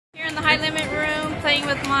in the high limit room playing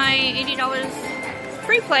with my $80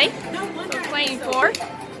 free play. So playing for.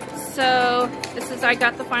 So this is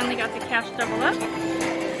finally got the cash double up.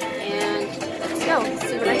 And let's go. Let's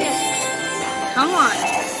see what I get. Come on.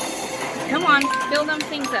 Come on. Fill them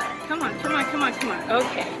things up. Come on, come on, come on, come on.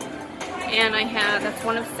 Okay. And I have, that's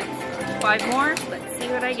 1 of 6. 5 more. Let's see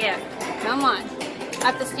what I get. Come on. I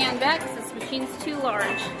have to stand back because this machine's too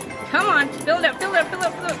large. Come on. Fill it up, fill it up, fill it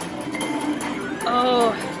up, fill it up.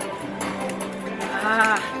 Oh.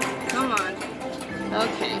 Ah. Come on.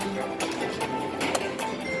 Okay.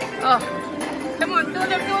 Oh. Come on. Fill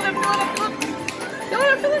it up, fill it up, fill it up, fill it up. Fill it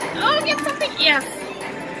up, fill it up. Oh, get something. Yes.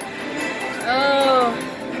 Oh.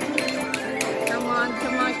 Come on,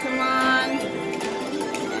 come on, come on.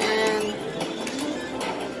 And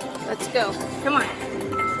let's go. Come on.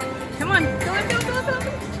 Come on. Fill it, fill it, fill it, fill it.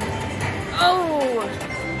 Oh.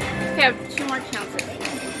 Okay, I have 2 more chances.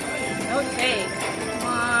 Okay. Come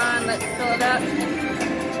on, let's fill it up.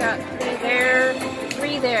 Got 3 there.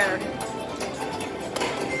 3 there.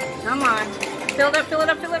 Come on. Fill it up, fill it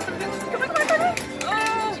up, fill it up, fill it up. Come on, come on, come on.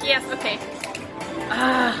 Oh, yes, okay.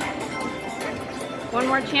 Ah. 1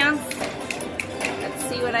 more chance. Let's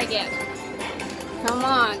see what I get. Come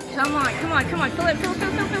on, come on, come on, come on. Fill it, fill it, fill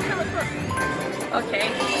it, fill it, fill it, fill it. Okay.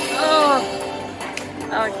 Oh.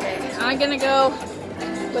 Okay. I'm gonna go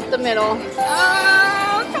with the middle.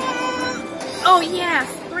 Oh, come on. Oh, yes.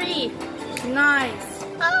 3. Nice.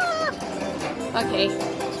 Ah. Okay.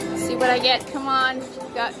 Let's see what I get. Come on.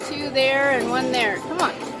 Got 2 there and 1 there. Come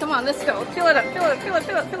on. Come on. Let's go. Fill it up. Fill it up. Fill it.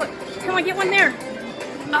 Fill it. Fill it. Come on. Get 1 there.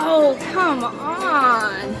 Oh, come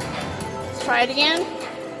on. Let's try it again.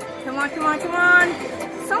 Come on, come on, come on.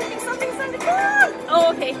 Something, something, something. Come on.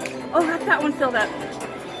 Oh, okay. Oh, got that one filled up.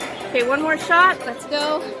 Okay, 1 more shot. Let's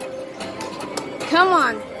go. Come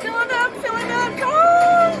on. Fill it up, fill it up. Come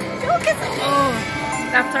on. Fill it. Oh,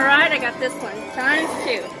 that's all right. I got this one.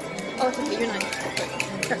 ×2. Oh, it's okay. You're nice.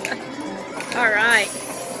 All right.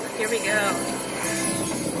 Here we go.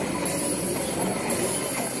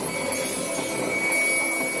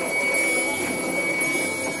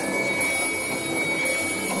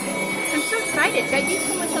 Excited. Got used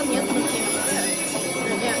so much on the other machine.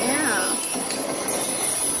 Yeah.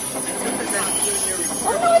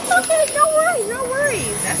 Oh no, it's okay. No worries. No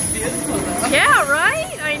worries. That's beautiful though. Yeah,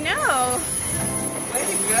 right? I know. Way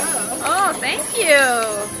to go. Oh, thank you.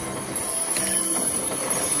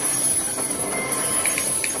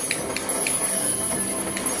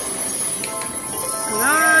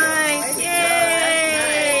 Nice.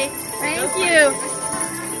 Yay. Thank you.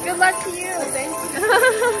 Good luck to you. Thank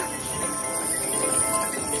you.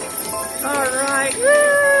 All right. Woo!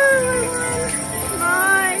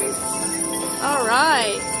 Nice. All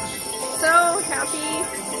right. So happy.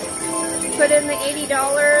 Put in the $80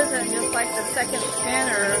 and just like the second spin,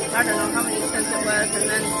 or I don't know how many cents it was, and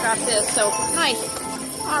then got this. So nice.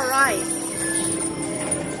 All right.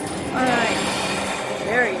 All right.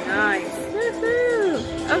 Very nice. Woohoo!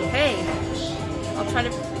 Okay. I'll try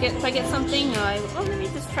to get, if I get something, let me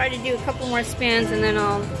just try to do a couple more spins and then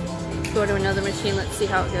I'll go to another machine. Let's see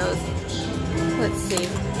how it goes. Let's see.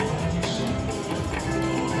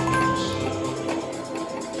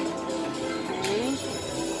 Okay.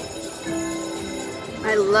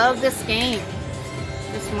 I love this game.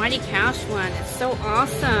 This Mighty Cash one. It's so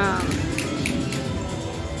awesome.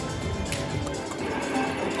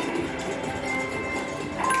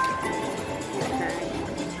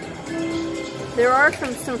 There are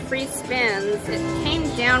some free spins. It came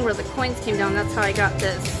down where the coins came down. That's how I got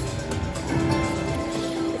this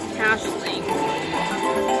cash thing.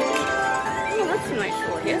 Oh, that's a nice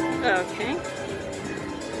little hit. Okay.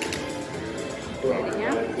 Oh,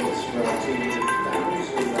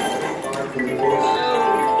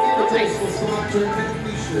 nice.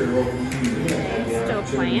 Still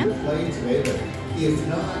playing. If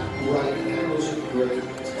not, right now is a great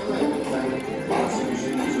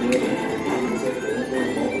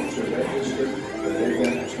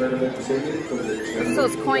It's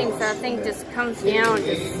those coins, that thing just comes down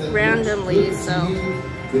just randomly, so.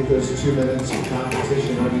 Get those 2 minutes of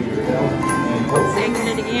competition under your belt. See, I get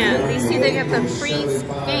it again. You see they got the free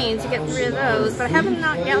gains, you get 3 of those, but I haven't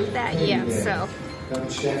knocked out that yet, so.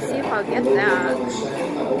 Let's see if I'll get that.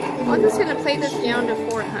 Well, I'm just going to play this down to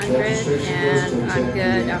 400, and I'm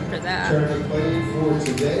good after that.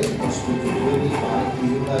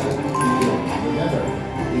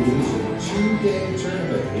 It is a 2-game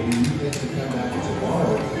tournament, and you get to come back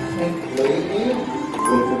tomorrow and play again.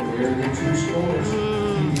 We'll compare your 2 scores.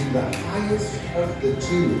 Give you the highest of the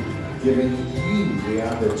 2, giving you the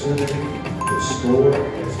opportunity to score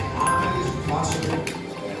as high as possible.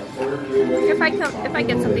 And of course, If I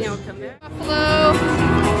get something, I'll come back. Buffalo.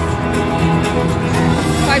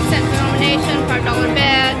 5-cent denomination, $5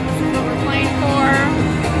 bet. This is what we're playing for.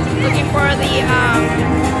 Looking for the, oh,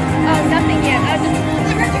 nothing yet.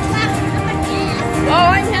 Oh,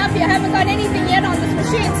 I'm happy. I haven't got anything yet on this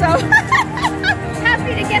machine, so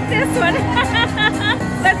happy to get this one.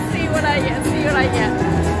 Let's see what I get.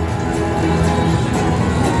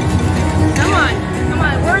 Come on.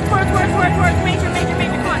 Words. Major.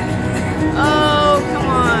 Come on. Oh, come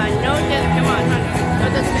on. No, come on. No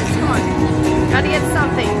distance. Come on. Gotta get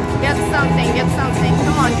something. Get something.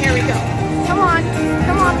 Come on. Here we go. Come on.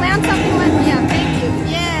 Land something. Yeah, thank you.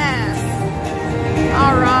 Yes.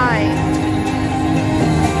 All right.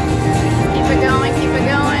 Keep it going.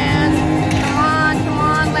 Come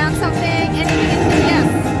on. Land something. Anything. Yes.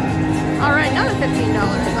 All right. Another $15.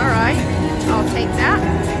 All right. I'll take that.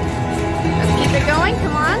 Let's keep it going.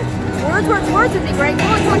 Come on. Words would be great.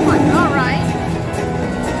 Come on. All right.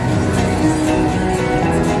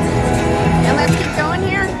 And let's keep going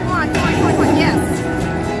here. Come on. Yes.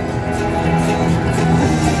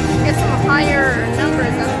 Get some higher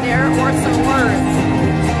numbers up there or some words.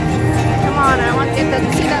 Come on. I want to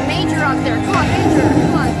see that major up there. Come on, major.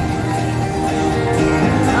 Come on.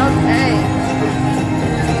 Okay.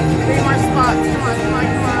 3 more spots. Come on.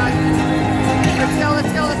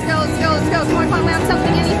 Let's go. Come on, land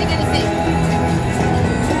something, anything.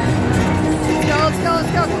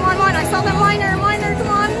 Let's go. Come on. I saw that miner, come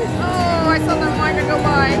on. Oh, I saw that miner go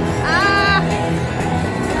by.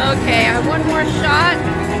 Okay, I have one more shot,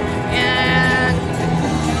 and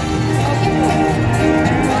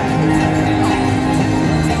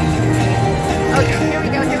okay, here we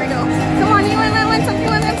go. Come on, you land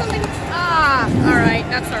something. All right,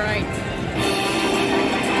 that's all right.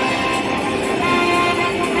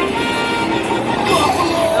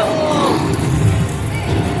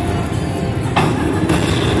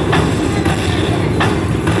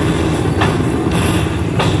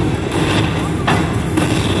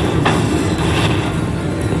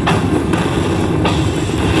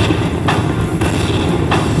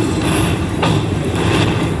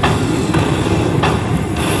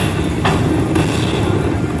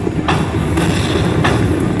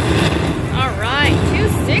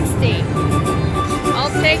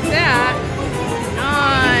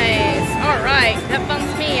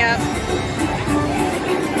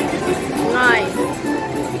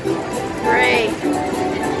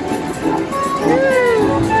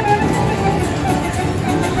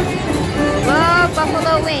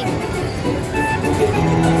 Buffalo wing.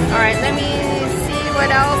 Alright, let me see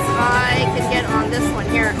what else I could get on this one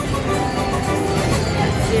here.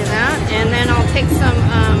 Let's do that. And then I'll take some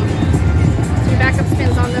backup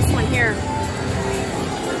spins on this one here.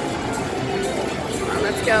 Come on,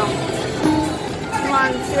 let's go. Come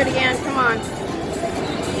on, let's do it again. Come on.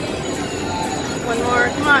 One more.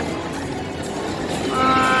 Come on. Come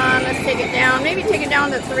on, let's take it down. Maybe take it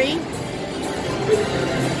down to 3.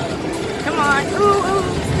 Come on. Ooh,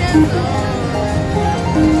 spin.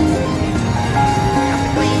 Got the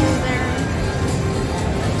queens there.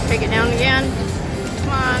 Take it down again.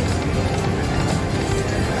 Come on.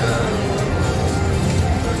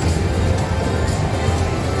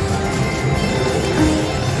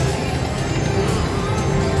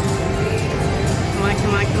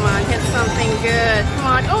 Come on. Hit something good. Come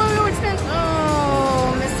on. Oh, it's been.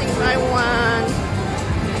 Oh, missing by 1.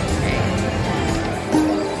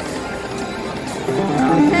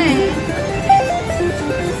 Okay.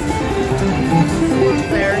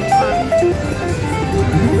 There,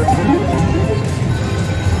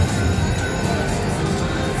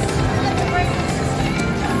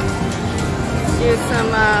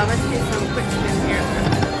 let's do some quick spins here.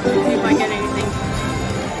 See if I get anything.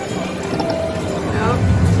 No?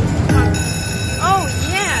 Come on. Oh,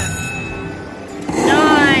 yes!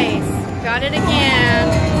 Nice! Got it again.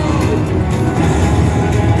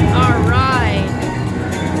 Alright.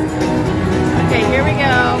 Okay, here we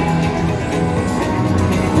go.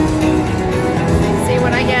 See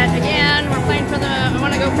what I get. Again, we're playing for I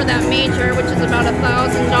want to go for that major, which is about $1,000.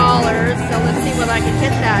 So let's see what I can hit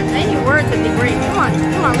that. Any words would be great. Come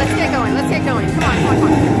on, let's get going. Come on.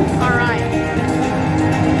 Alright.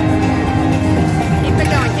 Keep it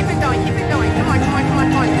going. Come on.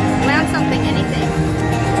 Land something, anything.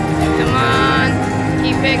 Come on.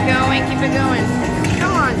 Keep it going.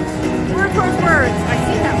 Come on. Words. I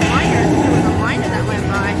see that miner. There was a miner that went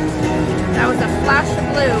by. That was a flash of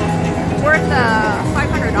blue. Worth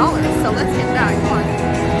 $500. So let's get that. Come on.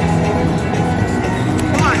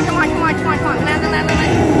 Land.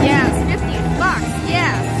 Yes, $50.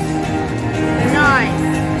 Yes. Nice.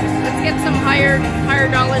 Let's get some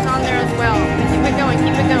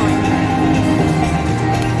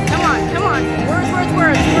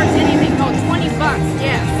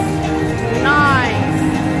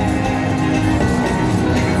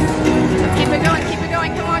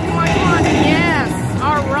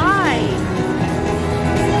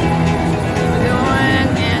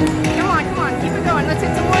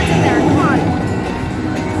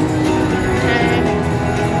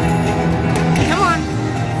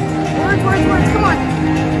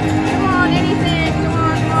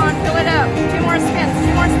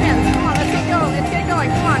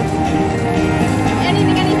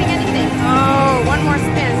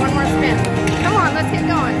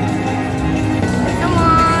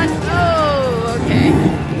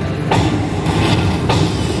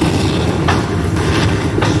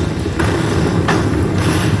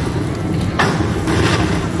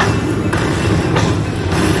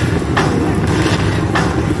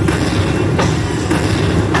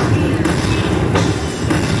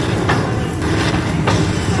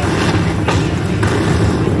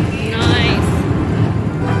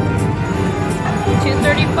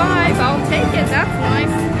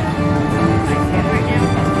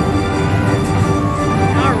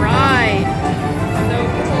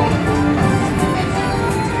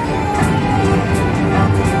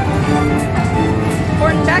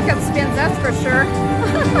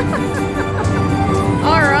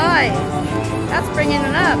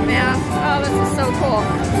cool.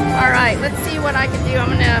 All right, let's see what I can do. I'm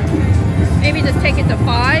gonna maybe just take it to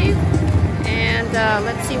 5 and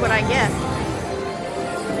let's see what I get.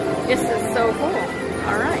 This is so cool.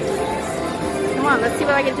 All right. Come on, let's see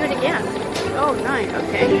what I can do it again. Oh, nice.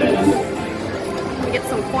 Okay. We get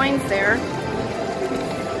some coins there.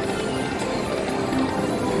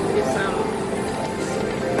 Do some.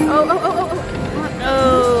 Oh.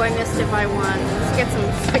 Oh, I missed it by 1. Let's get some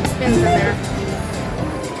quick spins in there.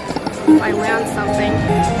 If I land something.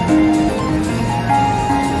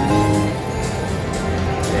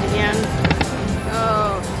 Do it again.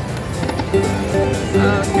 Oh.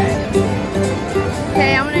 Okay.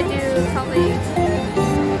 Okay, I'm gonna do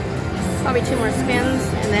probably 2 more spins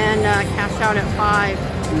and then cash out at 5.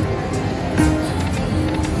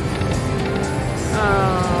 Oh.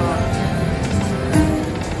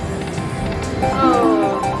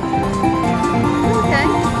 Okay.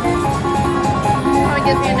 Probably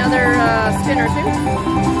gives me another spin or 2.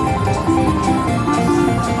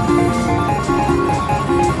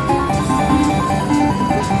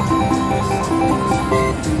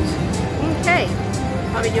 Okay.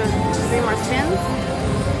 Probably doing 3 more spins.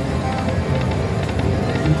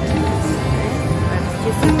 Let's do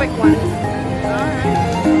some quick ones. Alright.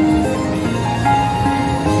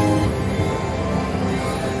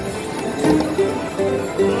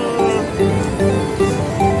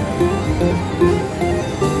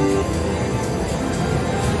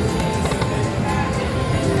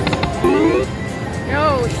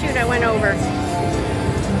 Oh shoot, I went over.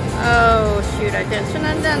 Oh shoot, I shouldn't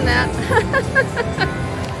have done that.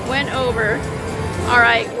 Went over.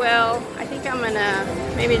 Alright, well, I think I'm gonna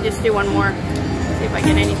maybe just do 1 more. See if I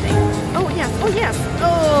get anything. Oh yes, oh yes.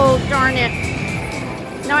 Oh darn it.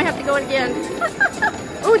 Now I have to go again.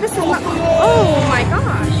 Oh, this is not, oh my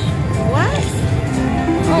gosh. What?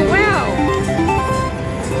 Oh wow.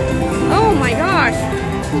 Oh my gosh.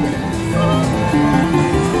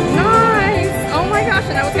 Nice. Oh my gosh,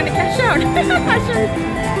 and I was gonna cash out.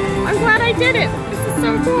 I'm glad I did it. This is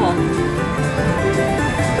so cool.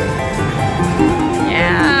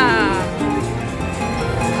 Yeah.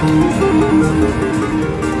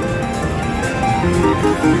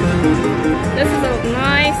 This is a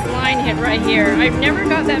nice line hit right here. I've never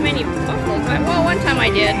got that many buffaloes. Well, one time I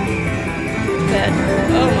did. But,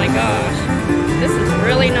 oh my gosh. This is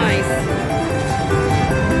really nice.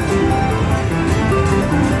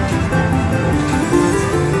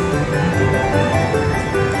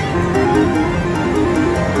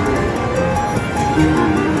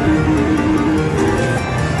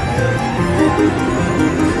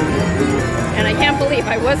 And I can't believe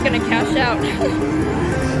I was going to cash out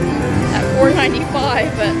at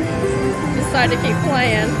 $4.95, but decided to keep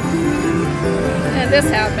playing. And this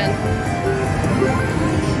happened.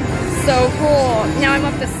 So cool. Now I'm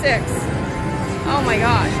up to 6. Oh my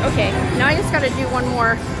gosh. Okay, now I just got to do 1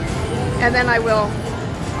 more, and then I will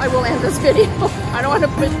end this video. I don't want to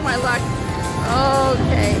push my luck.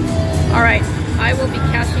 Okay. All right. I will be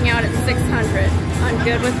cashing out at 600. I'm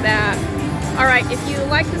good with that. Alright, if you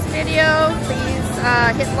like this video, please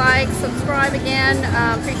hit like, subscribe again.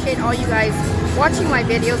 Appreciate all you guys watching my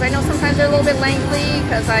videos. I know sometimes they're a little bit lengthy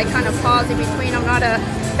because I kind of pause in between. I'm not a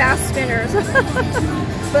fast spinner.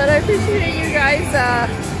 But I appreciate you guys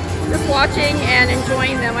just watching and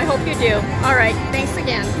enjoying them. I hope you do. Alright, thanks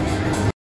again.